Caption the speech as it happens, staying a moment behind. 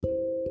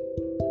Hi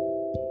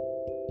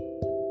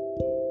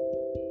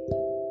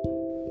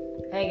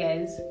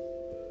guys,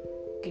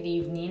 good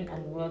evening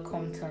and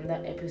welcome to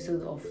another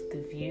episode of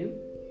The View.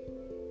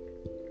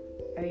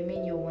 I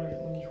remain your one and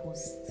only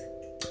host,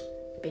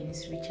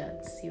 Benis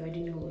Richards. You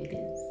already know who it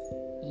is.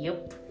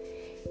 Yep.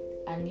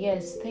 And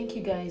yes, thank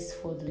you guys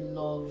for the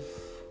love,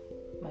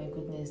 my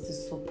goodness, the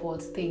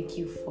support. Thank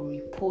you for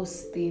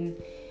reposting,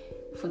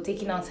 for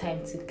taking our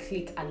time to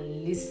click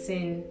and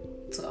listen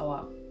to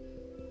our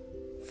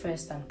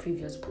first and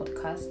previous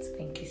podcast.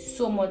 Thank you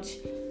so much.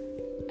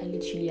 I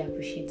literally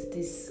appreciate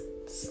this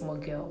small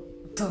girl.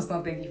 Does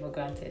not take you for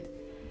granted.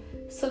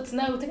 So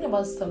tonight we're talking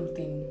about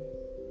something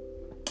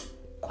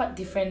quite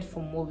different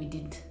from what we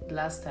did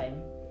last time.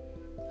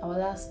 Our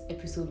last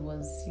episode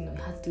was, it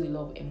had to do a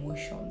lot of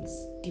emotions,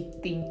 deep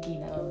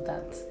thinking and all of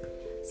that.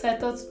 So I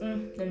thought,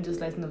 let me just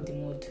lighten up the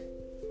mood.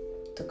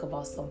 Talk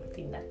about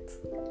something that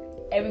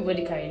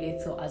everybody can relate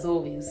to, as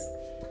always.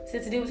 So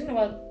today we're talking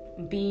about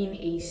being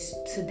a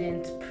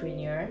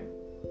studentpreneur,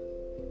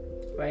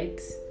 right?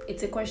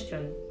 It's a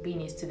question.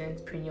 Being a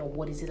studentpreneur,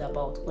 what is it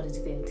about? What does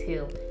it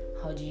entail?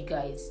 How do you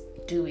guys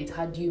do it?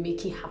 How do you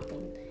make it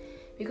happen?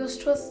 Because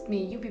trust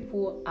me, you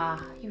people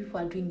are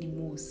doing the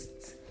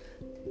most.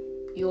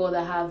 You all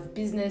that have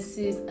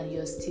businesses and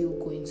you're still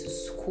going to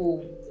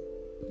school,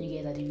 you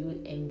guys are the real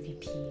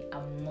MVP.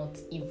 I'm not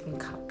even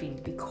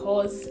capping,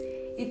 because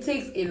it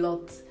takes a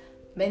lot,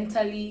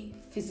 mentally,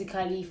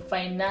 physically,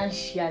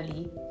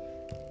 financially,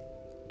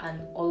 and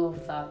all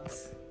of that.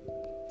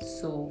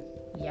 So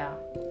yeah,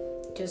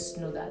 just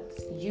know that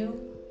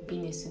you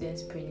being a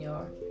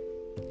studentpreneur,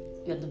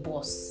 you're the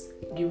boss,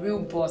 the real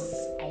boss.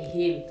 I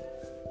hail.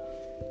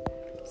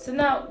 So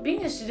now,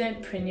 being a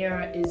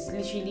studentpreneur is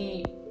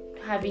literally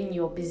having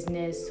your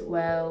business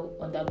while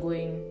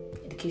undergoing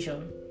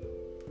education,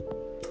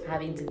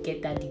 having to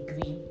get that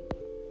degree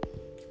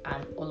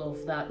and all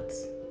of that,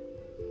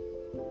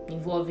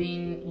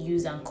 involving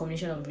use and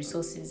combination of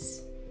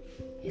resources,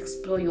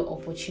 explore your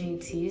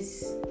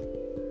opportunities,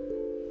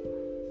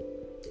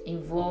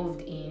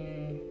 involved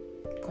in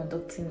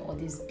conducting all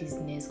these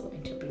business or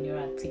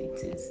entrepreneurial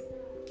activities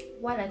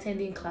while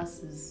attending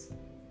classes.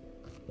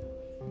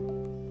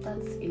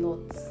 That's a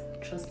lot.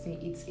 Trust me,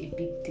 it's a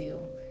big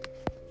deal.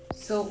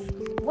 So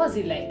what's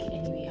it like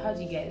anyway? How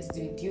do you guys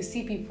do it? Do you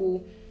see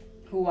people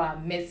who are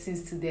medicine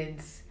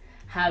students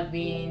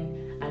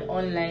having an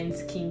online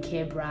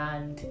skincare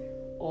brand,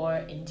 or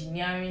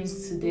engineering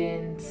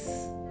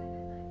students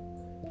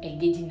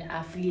engaging in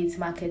affiliate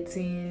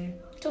marketing?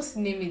 Just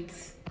name it.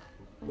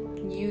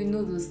 You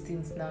know those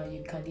things now.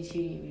 You can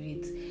literally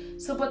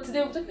relate. So, but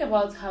today we're talking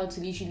about how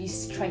to literally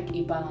strike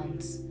a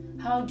balance.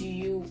 How do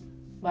you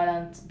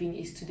balance being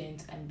a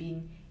student and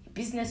being a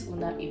business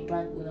owner, a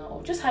brand owner,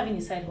 or just having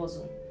a side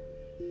hustle?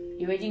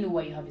 You already know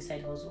why you have a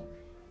side hustle.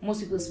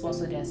 Most people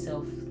sponsor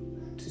themselves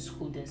to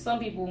school. Then some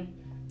people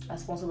are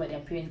sponsored by their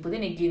parents. But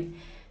then again,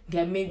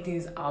 there are many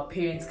things our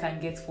parents can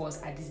get for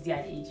us at this day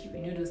and age.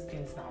 You know those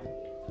things now.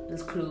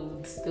 Those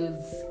clothes,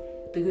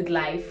 the good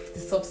life, the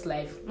soft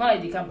life. Not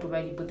like they can't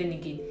provide it, but then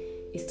again,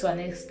 it's to an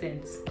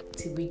extent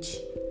to which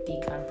they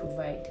can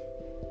provide.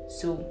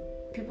 So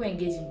people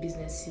engage in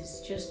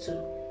businesses just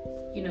to,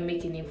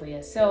 make a name for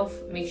yourself,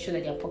 make sure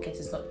that their pocket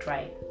is not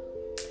dry,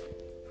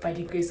 by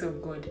the grace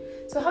of God.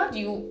 So how do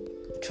you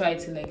try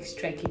to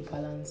strike a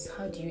balance?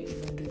 How do you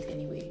even do it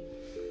anyway?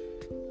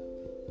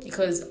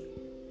 Because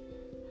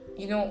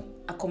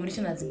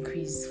accommodation has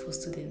increased for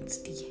students.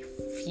 The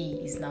fee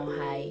is now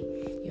high.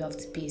 You have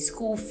to pay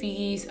school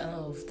fees and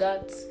all of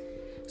that.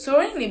 So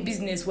running a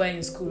business while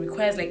in school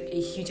requires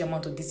a huge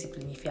amount of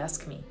discipline, if you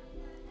ask me.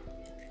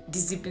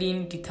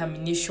 Discipline,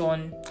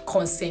 determination,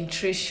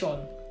 concentration.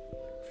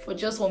 For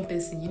just one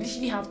person, you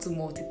literally have to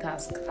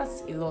multitask.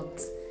 That's a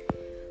lot.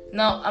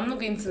 Now, I'm not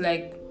going to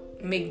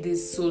make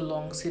this so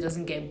long so it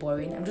doesn't get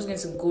boring. I'm just going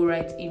to go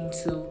right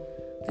into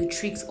the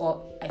tricks,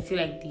 or I feel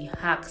like the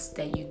hacks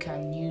that you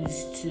can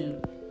use to,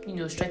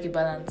 strike a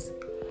balance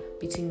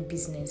between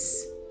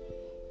business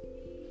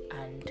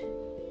and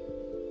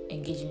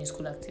engaging in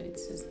school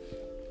activities.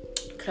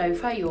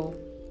 Clarify your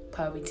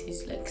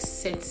priorities,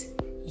 set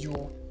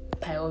your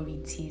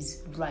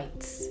priorities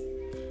right.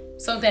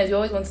 Sometimes you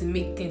always want to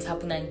make things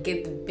happen and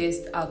get the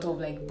best out of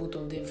both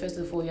of them. First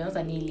of all, you're not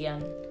an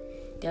alien.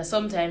 There are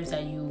some times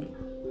that you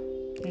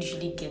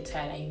literally get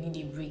tired and you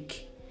need a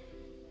break.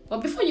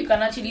 But before you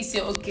can actually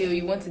say, okay,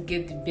 you want to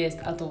get the best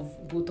out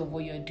of both of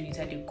what you're doing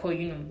inside the core,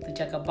 the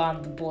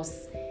jagaban, the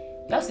boss,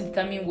 you have to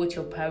determine what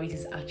your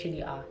priorities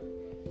actually are.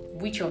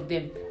 Which of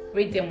them,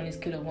 rate them on a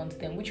scale of 1 to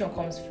 10. Which one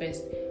comes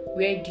first?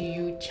 Where do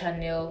you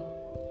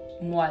channel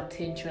more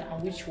attention,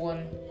 and which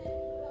one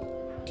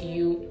do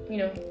you,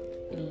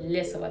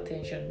 less of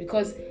attention?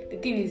 Because the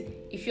thing is,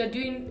 if you're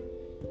doing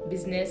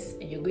business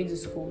and you're going to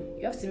school,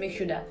 you have to make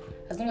sure that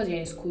as long as you're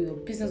in school, your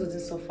business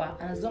doesn't suffer,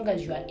 and as long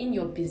as you are in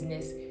your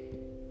business,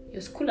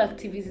 your school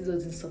activities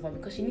doesn't suffer,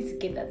 because you need to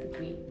get that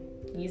degree.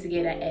 You need to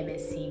get that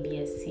MSc,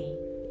 BSc,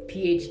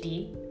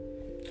 PhD,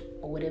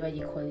 or whatever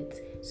you call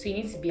it. So you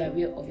need to be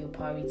aware of your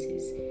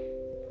priorities.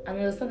 And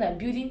understand that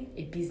building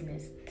a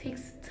business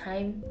takes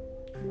time,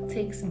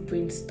 takes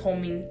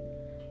brainstorming,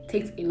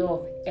 takes a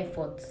lot of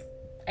effort.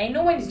 I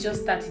know when it's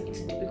just starting,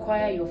 it will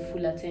require your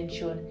full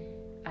attention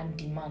and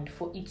demand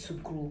for it to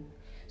grow.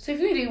 So if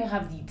you don't even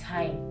have the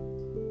time,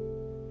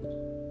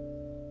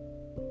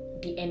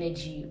 the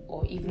energy,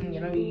 or even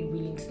you're not really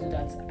willing to do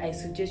that, I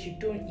suggest you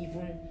don't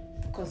even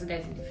consider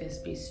it in the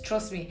first place.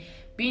 Trust me,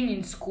 being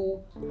in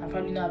school and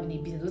probably not having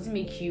a business doesn't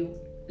make you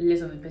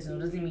less of a person. It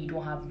doesn't mean you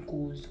don't have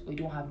goals or you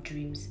don't have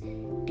dreams.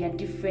 There are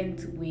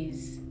different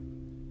ways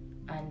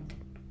and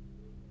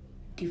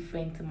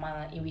different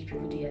manner in which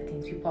people do their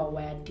things. People are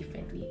wired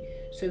differently.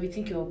 So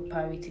rethink your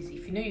priorities.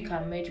 If you know you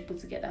can merge people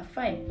together,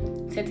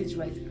 fine. Set it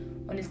right.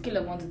 On a scale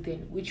of 1 to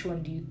 10, which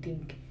one do you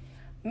think?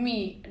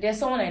 Me, there's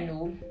someone I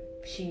know,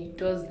 she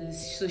does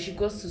this. So she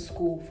goes to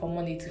school from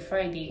Monday to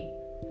Friday,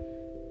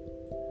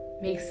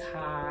 makes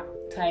her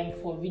time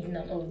for reading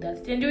and all of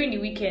that. Then during the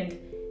weekend,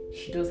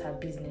 she does her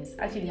business.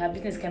 Actually, her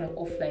business is kind of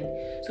offline.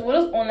 So for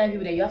those online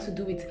people that you have to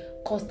do with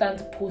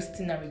constant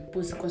posting and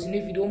reposting, because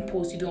if you don't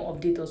post, you don't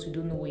update us, we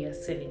don't know what you're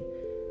selling.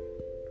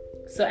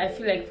 So I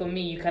feel like for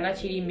me, you can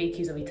actually make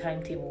use of a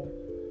timetable,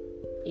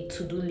 a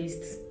to-do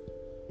list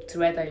to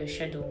write out your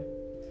schedule.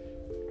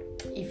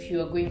 If you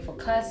are going for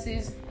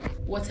classes,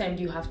 what time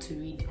do you have to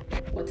read?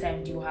 What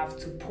time do you have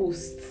to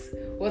post?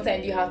 What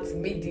time do you have to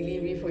make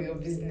delivery for your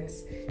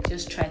business?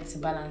 Just try to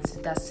balance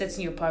it. That's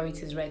setting your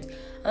priorities right.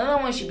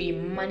 Another one should be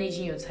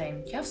managing your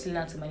time. You have to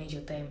learn to manage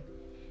your time.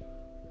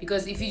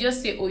 Because if you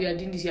just say, oh, you're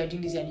doing this, you're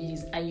doing this, you're doing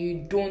this, and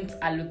you don't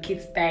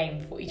allocate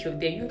time for each of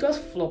them, you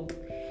just flop.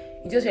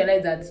 You just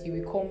realize that you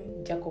become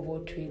jack of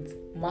all trades,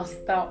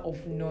 master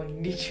of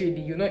none,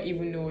 literally. You don't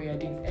even know what you're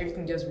doing.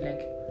 Everything just be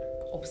like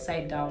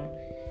upside down.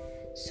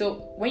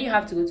 So when you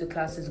have to go to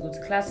classes, go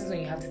to classes. When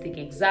you have to take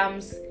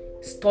exams,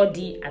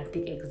 study and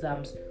take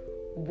exams.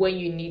 When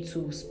you need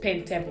to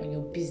spend time on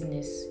your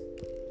business,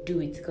 do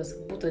it, because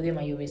both of them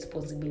are your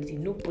responsibility.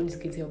 Nobody's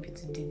going to help you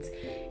to do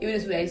it. Even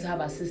if I used to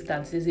have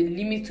assistants, there's a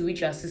limit to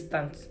which your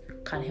assistant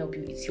can help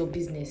you. It's your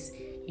business.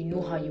 You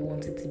know how you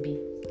want it to be,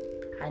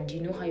 and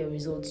you know how your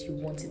results you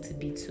want it to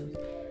be too.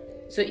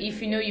 So if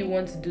you know you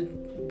want to do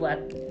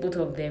both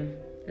of them,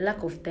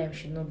 lack of time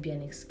should not be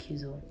an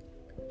excuse.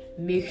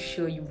 Make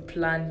sure you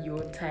plan your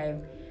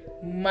time,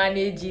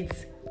 manage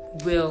it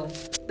well.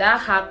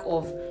 That hack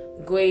of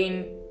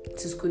going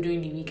to school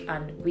during the week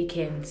and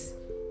weekends,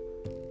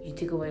 you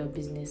take over your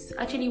business,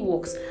 actually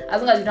works,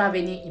 as long as you don't have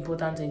any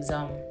important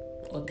exam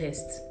or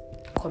test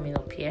coming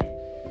up here.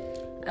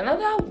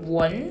 Another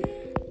one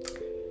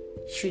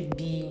should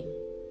be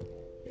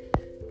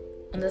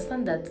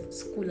understand that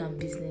school and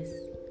business,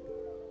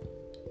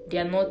 they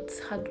are not,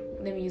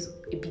 let me use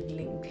a big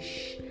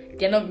English,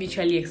 they are not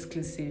mutually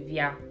exclusive.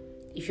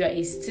 If you are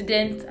a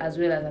student as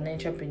well as an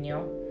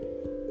entrepreneur,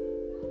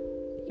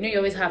 you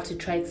always have to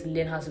try to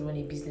learn how to run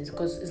a business,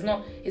 because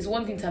it's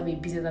one thing to have a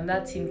business and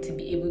that thing to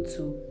be able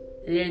to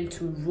learn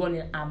to run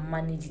it and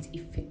manage it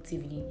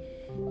effectively.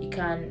 You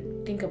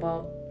can think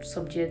about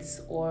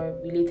subjects or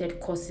related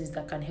courses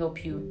that can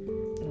help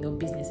you in your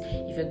business.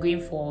 If you're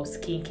going for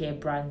skincare,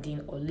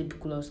 branding, or lip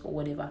gloss or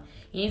whatever,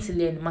 you need to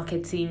learn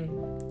marketing,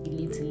 you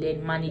need to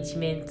learn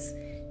management,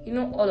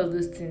 all of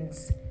those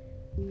things.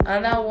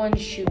 Another one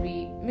should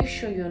be, make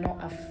sure you're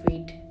not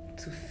afraid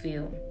to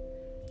fail.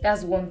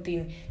 That's one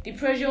thing. The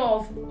pressure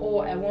of,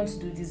 I want to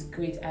do this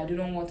great, I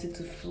don't want it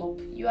to flop.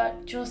 You are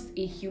just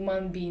a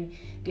human being.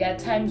 There are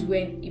times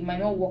when it might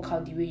not work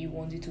out the way you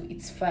want it to.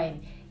 It's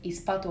fine.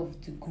 It's part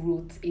of the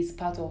growth. It's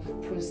part of the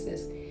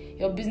process.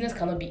 Your business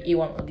cannot be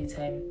A1 all the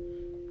time.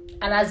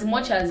 And as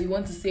much as you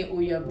want to say,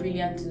 you're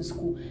brilliant in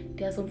school,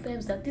 there are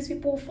sometimes that these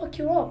people will fuck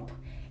you up.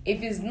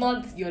 If it's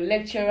not your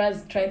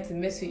lecturers trying to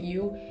mess with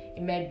you,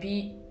 it might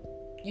be,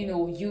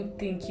 you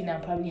thinking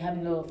and probably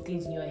having a lot of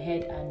things in your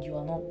head and you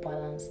are not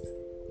balanced.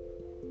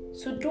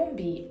 So don't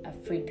be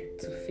afraid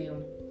to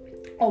fail.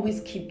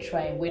 Always keep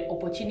trying. When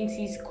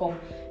opportunities come,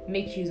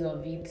 make use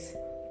of it.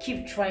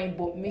 Keep trying,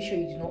 but make sure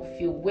you do not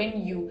fail.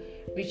 When you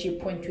reach a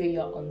point where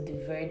you're on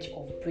the verge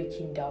of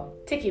breaking down,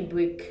 take a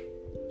break.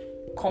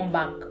 Come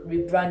back,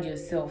 rebrand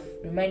yourself.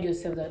 Remind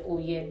yourself that,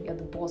 you're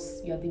the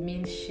boss, you're the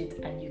main shit,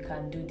 and you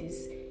can do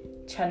this.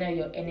 Channel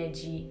your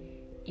energy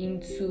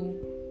into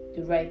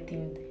the right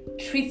thing.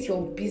 Treat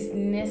your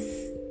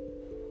business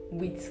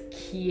with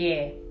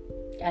care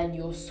and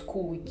your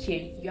school with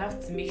care. You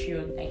have to make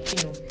sure,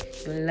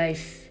 your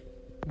life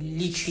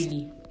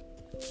literally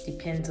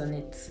depends on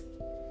it.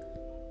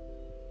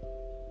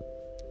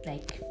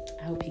 I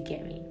hope you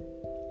get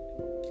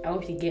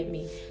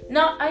me.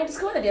 Now, I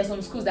discovered that there are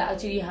some schools that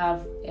actually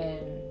have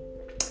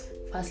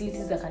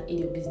facilities that can aid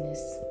your business,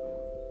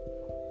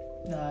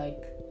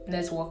 like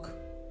network,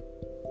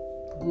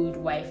 good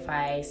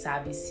Wi-Fi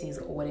services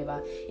or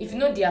whatever. If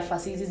there are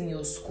facilities in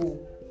your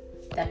school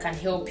that can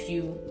help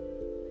you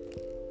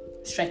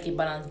strike a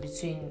balance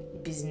between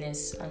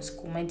business and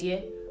school, my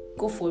dear,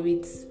 go for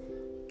it.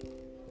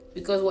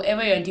 Because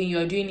whatever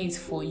you're doing it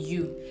for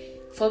you.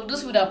 For those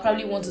people that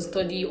probably want to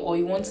study or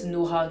you want to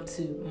know how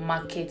to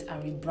market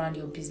and rebrand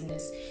your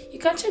business, you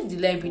can check the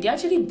library. There are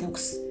actually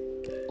books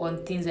on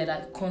things like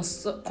that.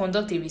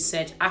 Conduct a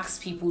research,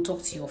 ask people,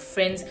 talk to your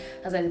friends.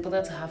 That's why it's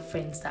important to have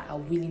friends that are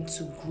willing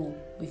to grow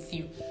with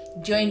you.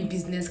 Join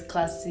business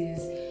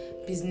classes,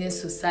 business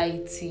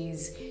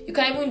societies. You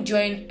can even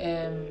join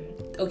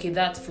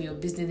that for your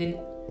business. Then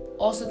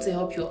also to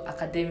help your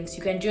academics,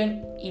 you can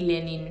join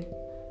e-learning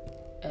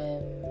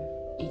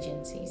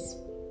agencies.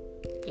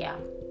 Yeah,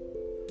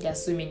 there are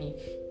so many.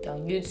 They're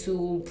on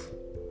YouTube.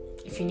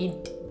 If you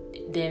need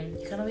them,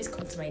 you can always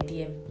come to my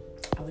DM.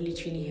 I will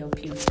literally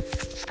help you.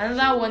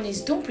 Another one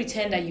is, don't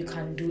pretend that you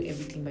can do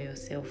everything by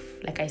yourself.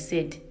 Like I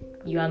said,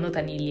 you are not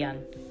an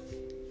alien.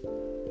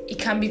 It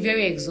can be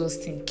very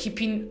exhausting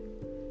keeping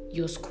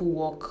your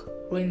schoolwork,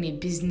 running a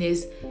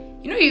business.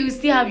 You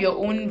still have your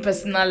own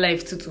personal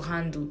life to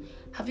handle.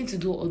 Having to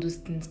do all those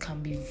things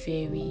can be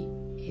very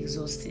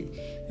exhausting.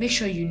 Make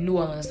sure you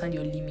know and understand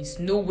your limits.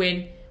 Know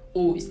when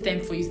it's time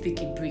for you to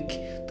take a break.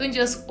 Don't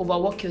just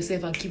overwork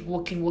yourself and keep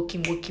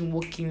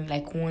working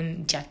like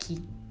one Jackie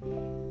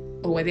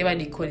or whatever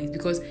they call it,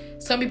 because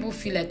some people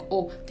feel like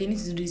they need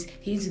to do this,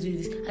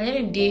 and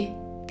then the day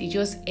they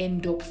just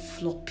end up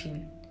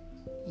flopping.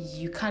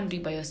 You can't do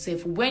it by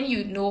yourself. When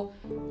you know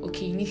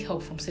you need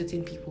help from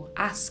certain people,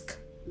 ask,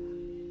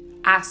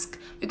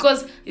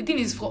 because the thing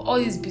is, for all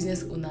these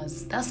business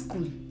owners, that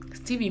school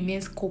still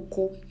remains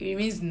cocoa. It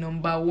remains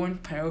number one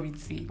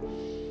priority.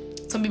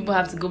 Some people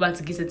have to go back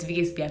to give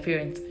certificates to their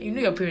parents.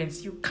 Your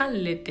parents, you can't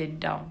let them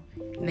down.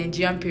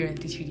 Nigerian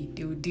parents, literally,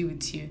 they will deal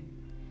with you.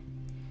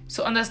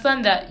 So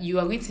understand that you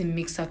are going to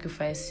make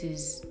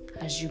sacrifices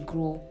as you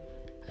grow,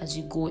 as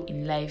you go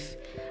in life.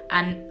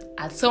 And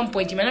at some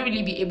point, you might not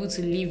really be able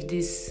to live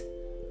this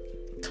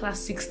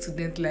classic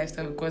student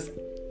lifestyle, because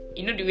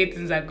the way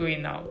things are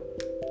going now.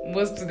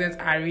 Most students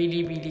are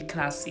really, really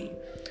classy.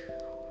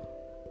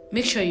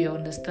 Make sure you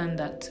understand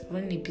that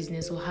running a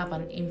business will have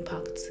an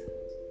impact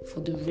for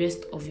the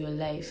rest of your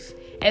life.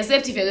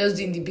 Except if you're just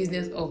doing the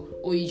business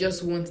or you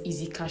just want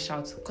easy cash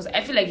out. Because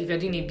I feel like if you're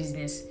doing a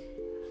business,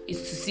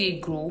 it's to see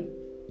it grow.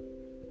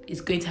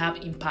 It's going to have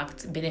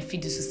impact,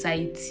 benefit the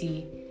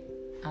society,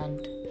 and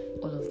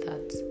all of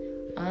that.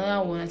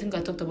 Another one, I think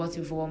I talked about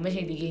it before, I'll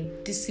mention it again.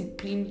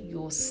 Discipline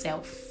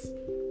yourself.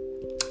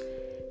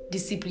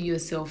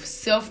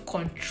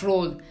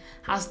 Self-control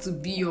has to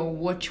be your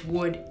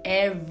watchword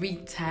every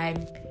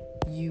time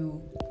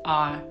you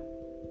are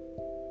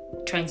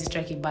trying to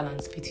strike a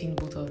balance between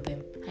both of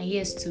them. And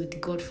yes, too, the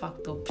God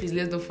factor. Please,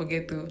 let's not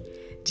forget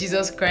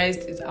Jesus Christ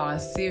is our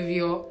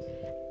Savior,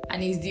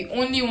 and He's the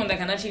only one that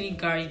can actually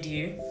guide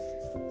you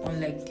on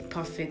the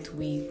perfect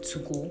way to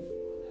go.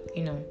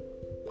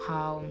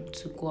 How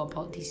to go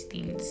about these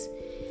things.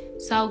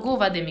 So I'll go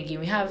over them again.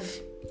 We have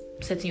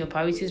setting your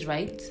priorities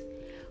right.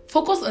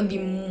 Focus on the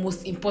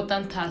most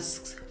important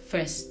tasks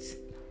first.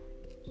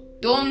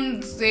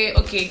 Don't say,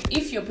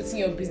 if you're putting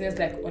your business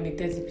on a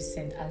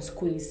 30% and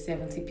school is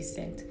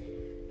 70%,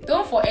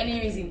 don't for any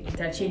reason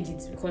interchange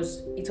it,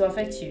 because it will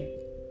affect you.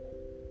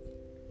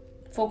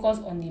 Focus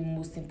on the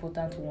most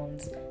important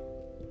ones.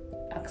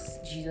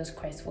 Ask Jesus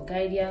Christ for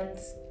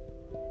guidance,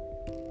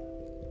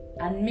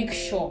 and make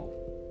sure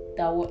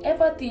that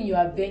whatever thing you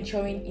are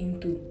venturing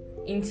into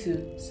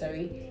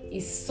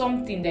is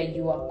something that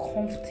you are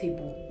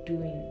comfortable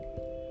doing.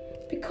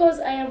 Because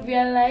I have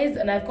realized,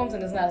 and I've come to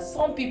understand, that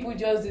some people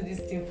just do this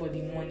thing for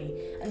the money,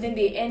 and then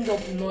they end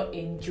up not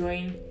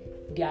enjoying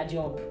their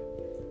job.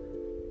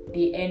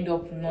 They end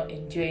up not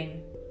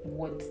enjoying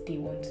what they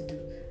want to do.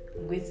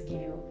 I'm going to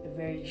give you a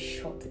very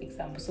short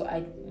example. So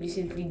I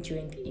recently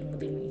joined a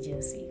modeling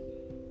agency,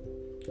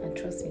 and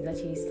trust me, it's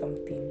actually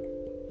something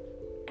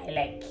I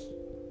like.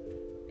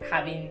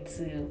 Having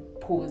to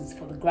pose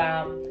for the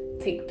gram,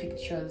 take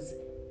pictures,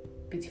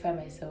 beautify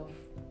myself,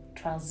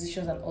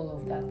 transitions and all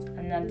of that,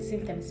 and at the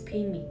same time it's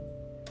paying me.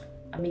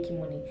 I'm making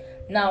money.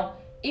 Now,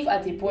 if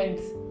at a point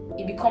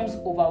it becomes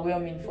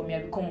overwhelming for me,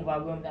 I become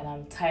overwhelmed and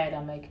I'm tired,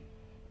 I'm like,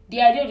 the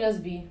idea will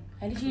just be,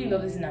 I literally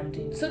love this thing I'm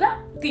doing. So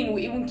that thing will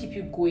even keep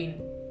you going.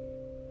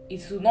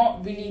 It will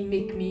not really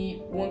make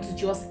me want to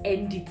just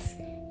end it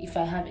if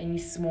I have any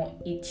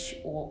small itch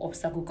or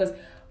obstacle, because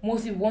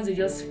most people, once they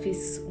just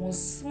face one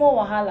small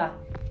wahala,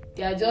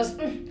 they are just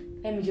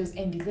let me just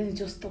end it, let me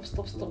just stop.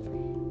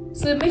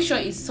 So make sure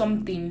it's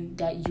something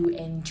that you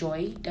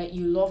enjoy, that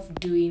you love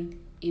doing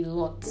a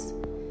lot.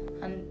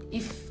 And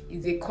if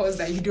it's a course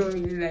that you don't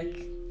really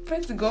like,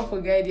 pray to God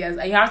for guidance,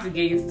 and you have to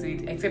get used to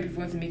it. Except if you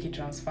want to make a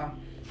transfer,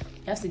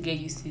 you have to get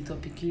used to the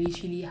topic. You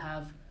literally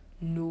have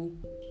no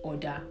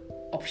other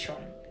option.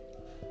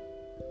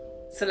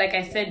 So like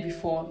I said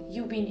before,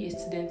 you being a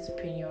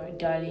studentpreneur,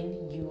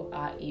 darling, you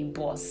are a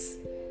boss,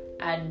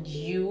 and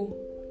you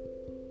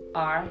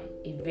are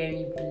a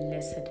very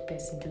blessed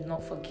person. Do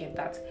not forget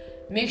that.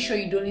 Make sure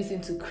you don't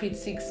listen to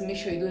critics. Make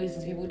sure you don't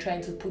listen to people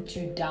trying to put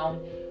you down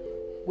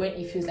when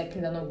it feels like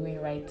things are not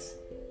going right.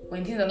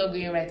 When things are not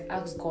going right,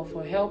 ask God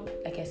for help.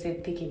 Like I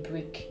said, take a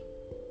break,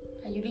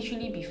 and you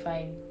literally be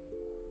fine.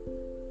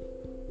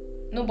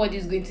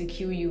 Nobody's going to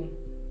kill you.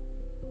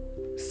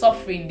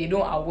 suffering, they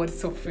don't award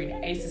suffering.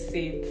 I used to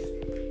say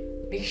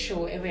it. Make sure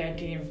whatever you're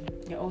doing,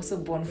 you're also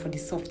born for the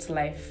soft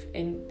life.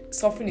 And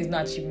suffering is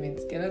not achievement.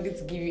 They're not going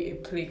to give you a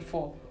plaque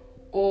for,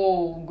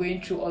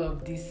 going through all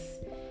of this.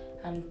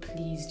 And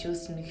please,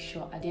 just make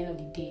sure at the end of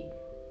the day,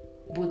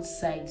 both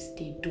sides,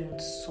 they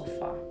don't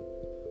suffer.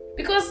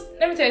 Because,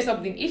 let me tell you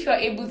something, if you're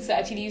able to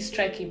actually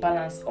strike a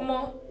balance,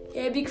 you're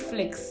a big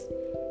flex.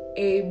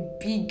 A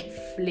big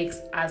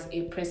flex as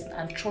a person.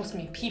 And trust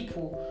me,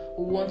 people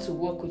will want to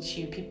work with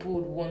you. People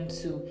would want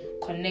to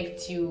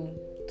connect you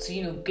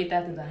to,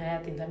 greater things and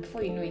higher things. And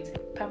before you know it,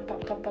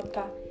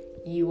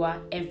 you are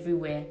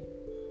everywhere.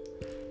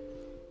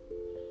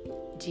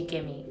 Do you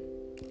get me?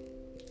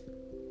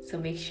 So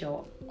make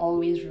sure,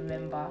 always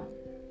remember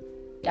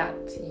that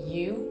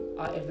you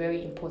are a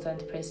very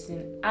important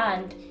person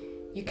and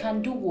you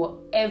can do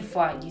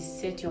whatever you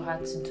set your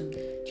heart to do.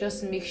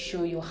 Just make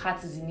sure your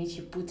heart is in it.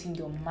 You put in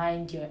your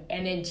mind, your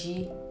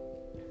energy,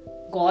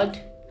 God,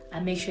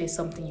 and make sure it's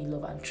something you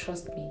love. And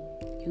trust me,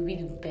 you'll be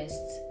the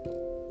best.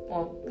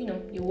 Or,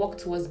 you work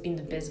towards being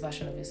the best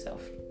version of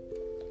yourself.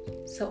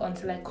 So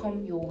until I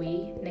come your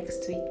way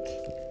next week,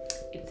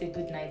 it's a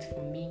good night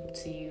from me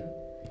to you.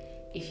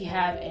 If you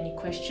have any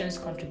questions,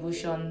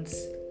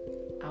 contributions,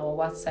 our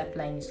WhatsApp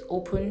line is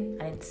open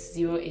and it's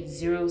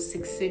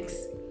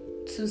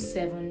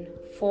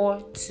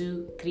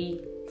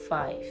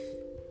 08066274235.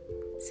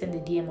 Send a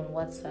DM on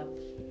WhatsApp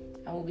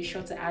and we'll be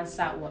sure to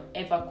answer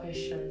whatever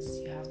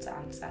questions you have to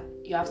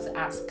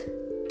ask.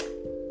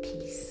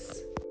 Peace.